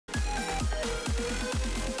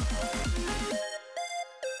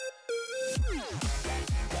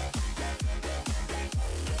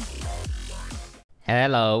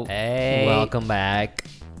Hello. Hey. Welcome back.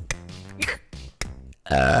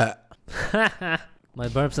 My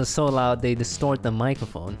burps are so loud they distort the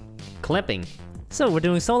microphone. Clipping. So we're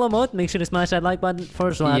doing solo mode. Make sure to smash that like button.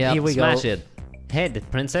 First one. Yep, Here we smash go. it. Head,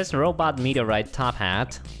 princess, robot, meteorite, top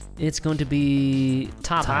hat. It's going to be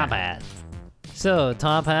Top hat. So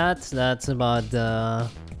top hat. That's about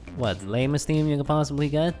what lamest theme you could possibly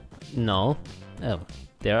get. No, Oh,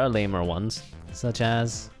 there are lamer ones. such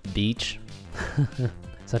as Beach.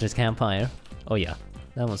 such as campfire. Oh yeah.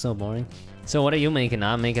 That one's so boring. So what are you making?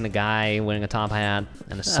 I'm making a guy wearing a top hat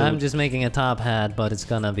and a suit. I'm just making a top hat, but it's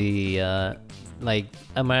gonna be like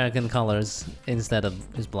American colors instead of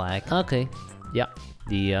just black. Okay. Yeah.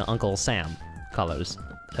 The Uncle Sam colors.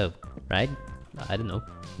 Oh, Right? I don't know.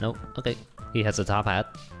 No. Okay. He has a top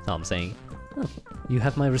hat. That's all I'm saying. You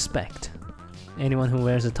have my respect. Anyone who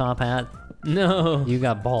wears a top hat, No. you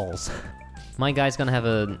got balls. My guy's gonna have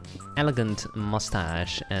an elegant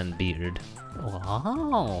mustache and beard,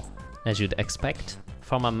 Wow. as you'd expect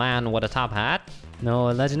from a man with a top hat. No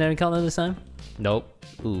legendary color this time? Nope.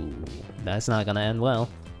 Ooh, that's not gonna end well.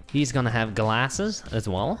 He's gonna have glasses as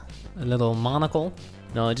well. A little monocle.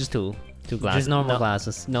 No, just two glasses. Just normal No,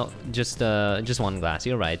 glasses. No, just one glass.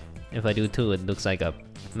 You're right. If I do two, it looks like a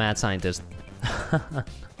mad scientist.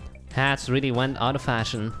 Hats really went out of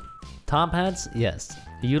fashion. Top hats? Yes.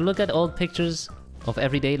 You look at old pictures of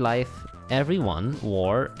everyday life, everyone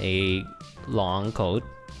wore a long coat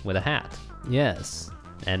with a hat. Yes.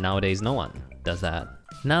 And nowadays no one does that.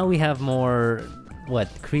 Now we have more, what,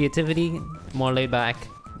 creativity? More laid back.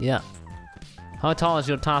 Yeah. How tall is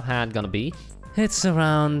your top hat gonna be? It's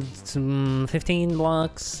around 15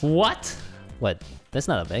 blocks. What? What? That's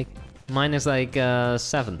not a big. Mine is like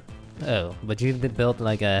 7. Oh, but you did build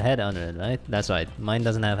like a head under it, right? That's right. Mine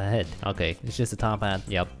doesn't have a head. Okay. It's just a top hat.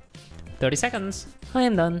 Yep. 30 seconds. I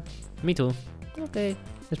am done. Me too. Okay.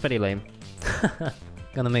 It's pretty lame.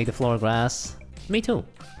 Gonna make the floor grass. Me too.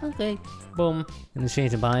 Okay. Boom. Gonna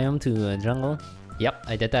change the biome to a jungle. Yep,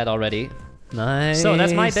 I did that already. Nice. So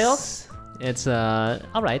that's my build. It's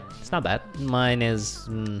alright. It's not bad. Mine is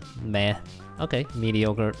meh. Okay.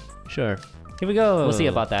 Mediocre. Sure. Here we go. We'll see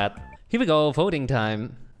about that. Here we go. Voting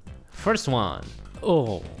time. First one.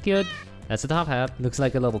 Oh, Good. That's the top hat. looks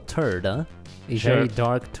like a little turd, huh? A Sure. very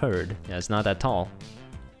dark turd. Yeah, it's not that tall.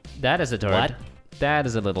 That is a turd. What? That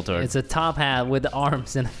is a little turd. It's a top hat with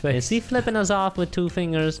arms and a face. Is he flipping us off with 2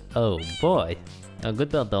 fingers? Oh boy. A good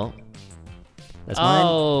build though. That's mine.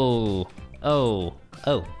 Oh. Oh.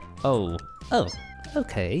 Oh. Oh. Oh.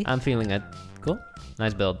 Okay. I'm feeling it. Cool.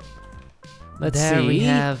 Nice build. Let's there see. we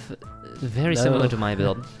have very No. similar to my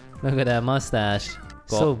build. Look at that mustache.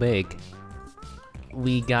 Cool. So big.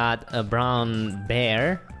 We got a brown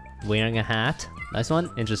bear wearing a hat. Nice one.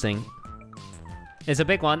 Interesting. It's a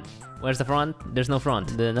big one. Where's the front? There's no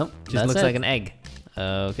front. Nope. Just that's looks it. like an egg.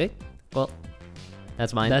 Okay. Well,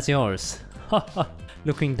 that's mine. That's yours.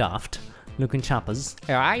 Looking daft. Looking choppers.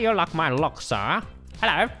 yeah, you like my look, sir.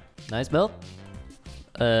 Hello. Nice build.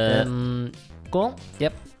 Cool.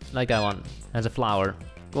 Yep, like that one. Has a flower.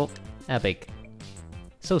 Cool. Epic.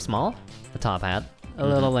 So small. A top hat. A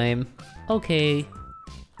little lame. Okay.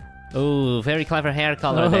 Oh, very clever hair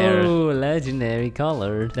color there. Oh, legendary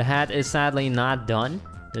color. The hat is sadly not done.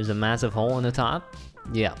 There's a massive hole in the top.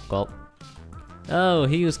 Yeah. Cool. Oh,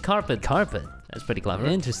 he used carpet. Carpet. That's pretty clever.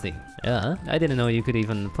 Interesting. Yeah. I didn't know you could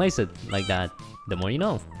even place it like that. The more you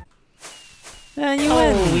know. And you Oh,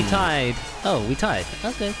 win. we tied. Oh, we tied.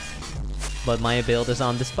 Okay. But my build is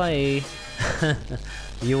on display.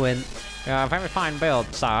 You win. Very fine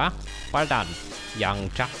build, sir. Well done, young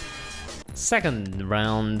chap. Second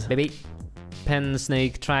round, baby. Pen,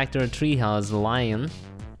 snake, tractor, treehouse, lion.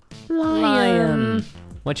 Lion.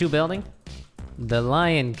 What you building? The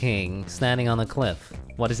Lion King standing on a cliff.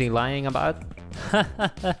 What is he lying about?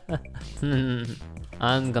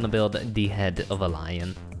 I'm gonna build the head of a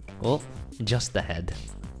lion. Oh. Just the head.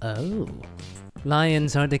 Oh.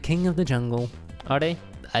 Lions are the king of the jungle. Are they?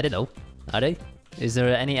 I don't know. Are they? Is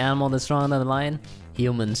there any animal that's stronger than a lion?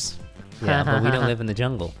 Humans. Yeah, but we don't live in the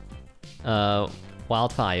jungle.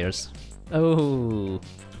 Wildfires. Oh.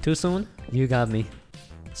 Too soon? You got me.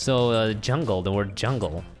 So, jungle, the word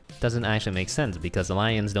jungle, doesn't actually make sense because the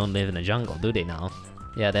lions don't live in the jungle, do they now?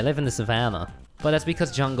 Yeah, they live in the savannah. But that's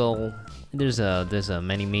because jungle, there's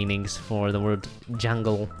many meanings for the word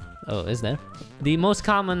jungle. Oh, is there? The most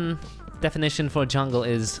common definition for jungle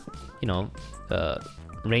is, you know,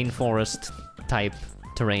 rainforest type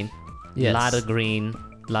terrain. Yes. Lot of green,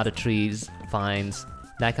 lot of trees, vines,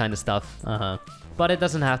 that kind of stuff. Uh-huh. But it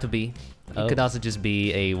doesn't have to be. It Oh. could also just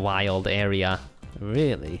be a wild area.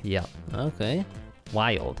 Really? Yeah. Okay.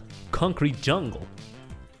 Wild. Concrete jungle.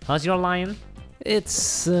 How's your lion?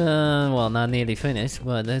 It's, well, not nearly finished,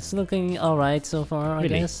 but it's looking alright so far, I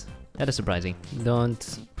Really? guess. That is surprising.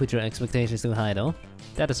 Don't put your expectations too high, though.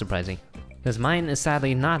 That is surprising. Because mine is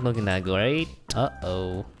sadly not looking that great.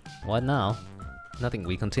 Uh-oh. What now? Nothing,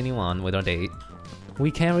 we continue on with our date. We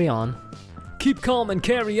carry on. Keep calm and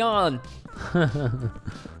carry on!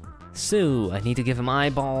 So, I need to give him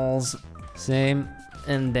eyeballs. Same.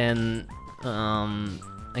 And then,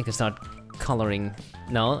 I can start coloring.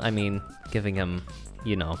 No, I mean, giving him,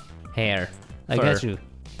 you know, hair. I Fur. get you.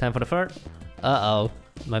 Time for the fur? Uh-oh.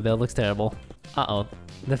 My build looks terrible. Uh-oh.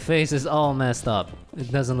 The face is all messed up.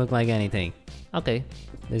 It doesn't look like anything. Okay.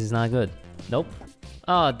 This is not good. Nope.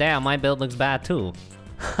 Oh, damn, my build looks bad too.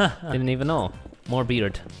 Didn't even know. More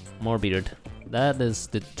beard. More beard. That is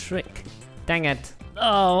the trick. Dang it.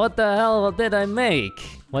 Oh, what the hell did I make?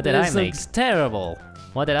 What did I This make? looks terrible.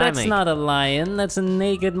 What did I make? That's not a lion, that's a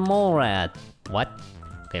naked mole rat. What?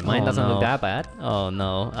 Okay, mine Oh, doesn't no. look that bad. Oh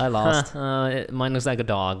no, I lost. Mine looks like a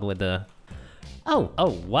dog with a... Oh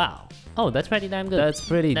wow. Oh, that's pretty damn good. That's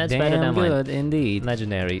pretty That's better damn than mine. good indeed.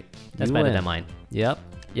 Legendary. That's You better win. than mine. Yep.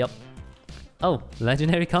 Yep. Oh,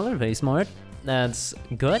 legendary color, very smart. That's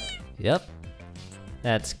good. Yep.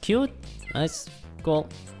 That's cute. Nice. Cool.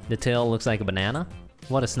 The tail looks like a banana.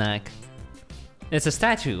 What a snack. It's a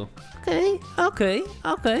statue. Okay, okay,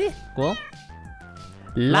 okay. Cool.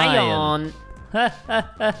 Lion.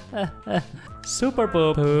 Super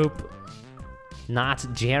poop. Poop. Not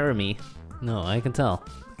Jeremy. No, I can tell.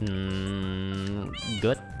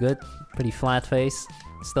 Good. Good. Pretty flat face.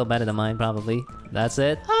 Still better than mine, probably. That's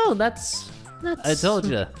it. Oh, that's... I told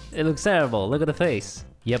you. It looks terrible. Look at the face.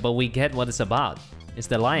 Yeah, but we get what it's about. It's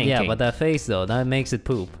the Lion Yeah, King. but that face though, that makes it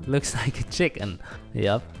poop. Looks like a chicken.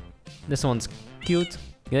 Yep. This one's cute.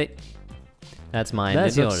 Good. That's mine.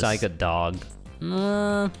 That's it looks yours. like a dog.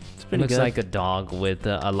 It's It pretty looks good. like a dog with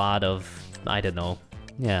a lot of... I don't know.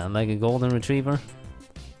 Yeah, like a golden retriever.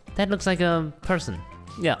 That looks like a person.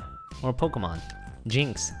 Yeah. Or a Pokemon.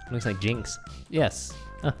 Jinx. Looks like Jinx. Yes.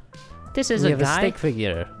 This is We a have guy. a stick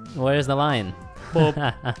figure. Where's the lion?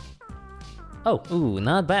 Oh, Ooh,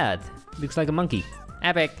 not bad. looks like a monkey.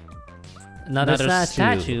 Epic. Another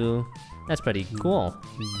statue. That's pretty cool.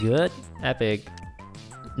 Good. Epic.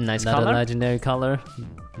 Nice Another color. legendary color.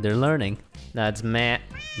 They're learning. That's matte.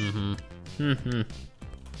 Mm-hmm.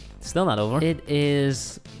 Still not over. It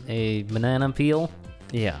is... A banana peel.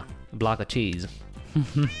 Yeah. A block of cheese.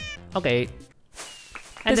 Okay.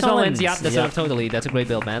 And This this one one wins. wins. Yep, that's Yep. totally. That's a great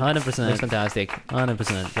build, man. 100%. That's fantastic.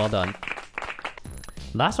 100%. Well done.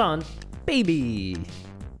 Last one. Baby.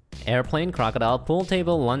 Airplane, crocodile, pool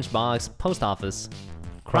table, lunchbox, post office.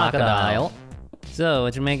 Crocodile. So,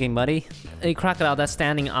 what you making, buddy? A crocodile that's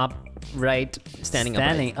standing up, right?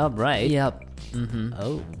 Standing upright. Yep.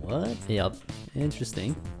 Oh, what? Yep.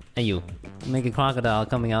 Interesting. And you. Make a crocodile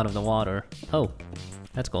coming out of the water. Oh,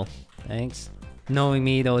 that's cool. Thanks. Knowing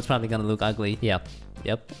me, though, it's probably gonna look ugly. Yep.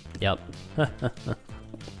 Yep. Yep.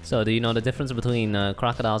 So, do you know the difference between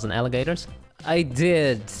crocodiles and alligators? I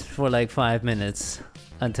did for like 5 minutes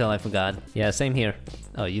until I forgot. Yeah, same here.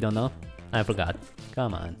 Oh, you don't know? I forgot.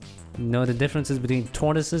 Come on. You know the differences between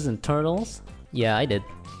tortoises and turtles? Yeah, I did.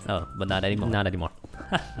 Oh, but not anymore. Not anymore.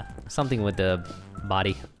 Something with the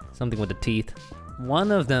body. Something with the teeth.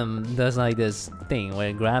 One of them does like this thing where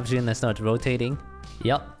it grabs you and then starts rotating.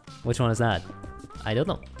 Yep. Which one is that? I don't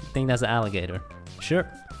know. I think that's the alligator. Sure.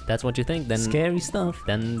 That's what you think. Then Scary stuff.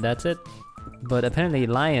 Then that's it. But apparently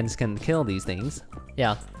lions can kill these things.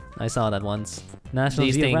 Yeah. I saw that once. National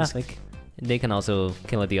These things- Geographic. They can also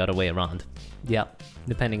kill it the other way around. Yep.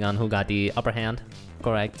 Depending on who got the upper hand.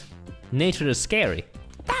 Correct. Nature is scary.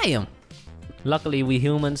 Damn! Luckily, we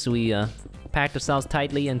humans, we packed ourselves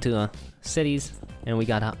tightly into cities. And we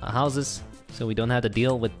got houses. So we don't have to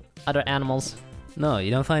deal with other animals. No,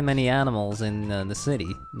 you don't find many animals in the city.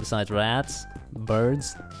 Besides rats,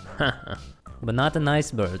 birds. But not the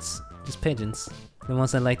nice birds. Just pigeons. The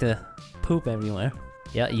ones that like to poop everywhere.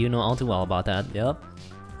 Yeah, you know all too well about that. Yep.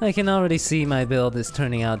 I can already see my build is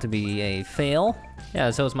turning out to be a fail. Yeah,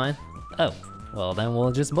 so is mine. Oh, well then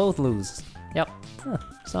we'll just both lose. Yep. Huh,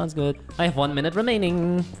 sounds good. I have 1 minute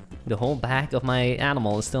remaining. The whole back of my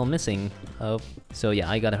animal is still missing. Oh, So yeah,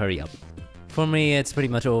 I gotta hurry up. for me it's pretty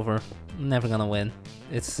much over. I'm never gonna win.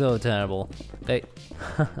 It's so terrible. Okay.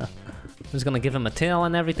 I'm just gonna give him a tail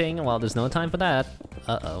and everything. Well, there's no time for that.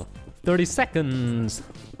 Uh-oh. 30 seconds.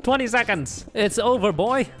 20 seconds. It's over,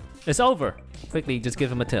 boy! It's over. Quickly, just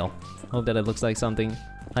give him a tail. Hope that it looks like something.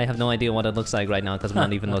 I have no idea what it looks like right now because I'm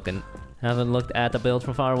not even looking. Haven't looked at the build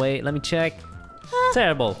from far away. Let me check.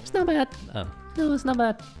 Terrible. It's not bad. Oh. No, it's not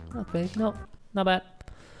bad. Okay, no. Not bad.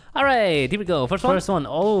 All right, here we go. First one.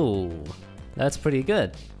 Oh, that's pretty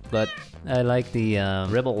good. But I like the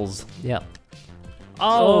Rebels. Yeah.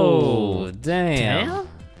 Oh, damn.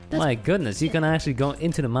 My goodness, you can actually go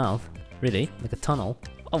into the mouth. Really? Like a tunnel.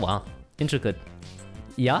 Oh wow, intricate.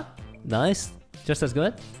 Yeah. Nice. Just as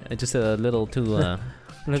good. Just a little too Look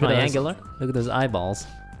triangular. Look at those eyeballs.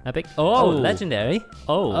 Epic. Oh, legendary.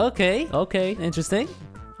 Oh. Okay. Okay. Interesting.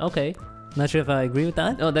 Okay. Not sure if I agree with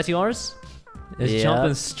that. Oh, that's yours. It's Yeah.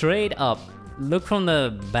 jumping straight up. Look from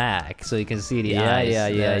the back so you can see the eyes.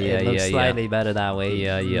 It looks yeah. slightly better that way.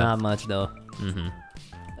 Yeah. Not much though. Mm-hmm.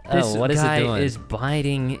 Oh, what is it guy doing? is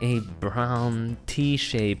biting a brown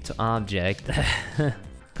T-shaped object.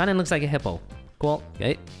 Kind of looks like a hippo. Cool.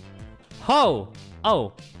 Okay. Ho!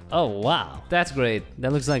 Oh, Oh wow. that's great.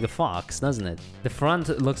 That looks like a fox, doesn't it? The front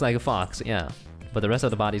looks like a fox, yeah. But the rest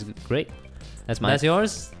of the body's great. That's mine. That's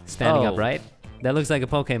yours? Standing Oh, upright. That looks like a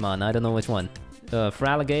Pokemon. I don't know which one. For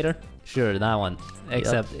alligator, Sure, that one.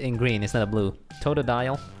 Except in green instead of blue.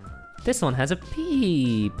 Totodile. This one has a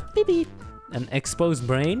peep. Beep beep. An exposed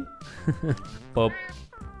brain? Boop.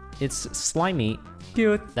 It's slimy.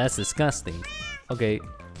 Cute. That's disgusting. Okay.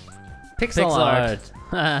 Pixel, Pixel art.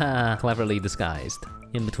 art. Cleverly disguised.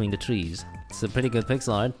 In between the trees. It's a pretty good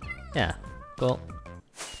pixel art. Yeah. Cool.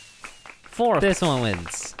 Fourth. This one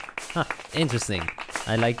wins. Huh, interesting.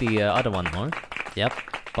 I like the other one more. Yep.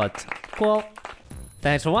 But cool.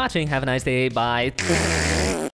 Thanks for watching. Have a nice day. Bye.